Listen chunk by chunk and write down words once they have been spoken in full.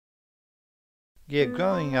Yeah,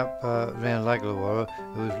 growing up around Lake Illawarra,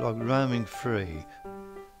 it was like roaming free.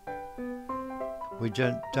 We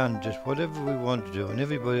done just whatever we wanted to do, and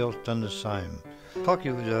everybody else done the same. Cocky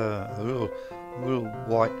was a little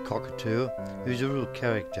white cockatoo. He was a real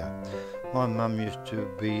character. My mum used to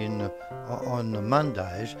be on the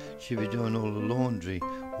Mondays, she'd be doing all the laundry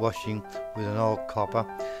washing with an old copper,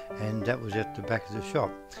 and that was at the back of the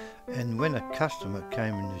shop. And when a customer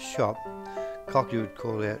came in the shop, Cocky would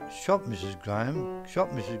call out, "Shop, Mrs. Graham, shop,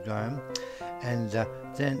 Mrs. Graham," and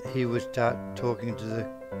then he would start talking to the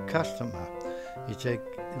customer. He'd say,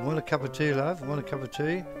 "You want a cup of tea, love? Want a cup of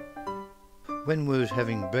tea?" When we was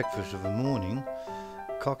having breakfast of a morning,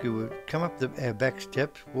 Cocky would come up our back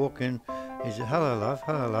steps, walk in. He said, "Hello, love.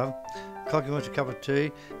 Hello, love. Cocky wants a cup of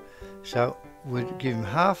tea." So we'd give him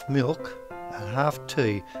half milk and half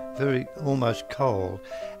tea, almost cold,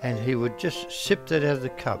 and he would just sip that out of the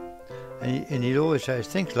cup. And he'd always say,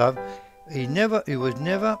 "Thanks, love." He was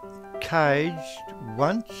never caged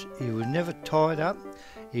once. He was never tied up.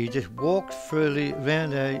 He just walked freely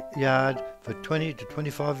around our yard for 20 to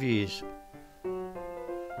 25 years.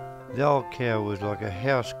 The old cow was like a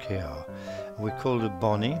house cow. We called her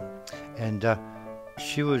Bonny, and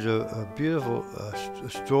she was a beautiful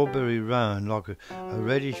strawberry roan, like a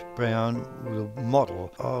reddish brown with a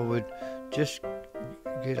mottle. I would just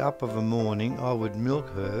get up of a morning, I would milk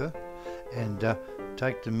her and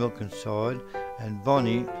take the milk inside, and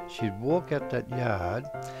Bonny, she'd walk out that yard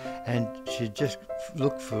and she'd just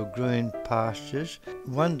look for green pastures.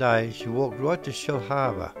 One day she walked right to Shell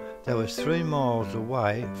Harbour. That was 3 miles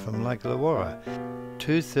away from Lake Illawarra.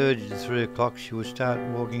 2:30 to 3 o'clock she would start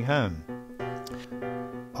walking home.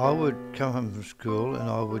 I would come home from school and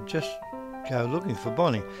I would just go looking for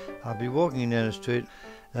Bonny. I'd be walking down the street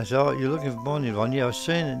and I said, "Oh, you're looking for Bonny, Ron?" "Yeah, I was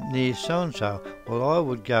seeing it near so-and-so." Well, I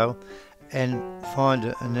would go and find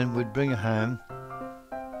her, and then we'd bring her home.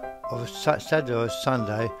 On Saturday or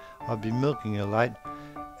Sunday, I'd be milking her late,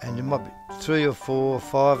 and there might be 3 or 4 or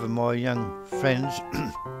 5 of my young friends.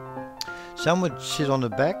 Some would sit on the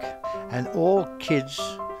back, and all kids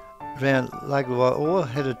around Lake Illawarra all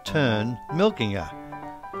had a turn milking her.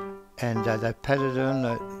 And they patted her,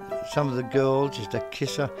 and some of the girls used to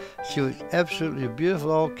kiss her. She was absolutely a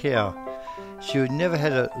beautiful old cow. She would never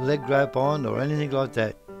had a leg rope on or anything like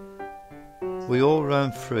that. We all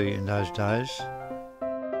roamed free in those days.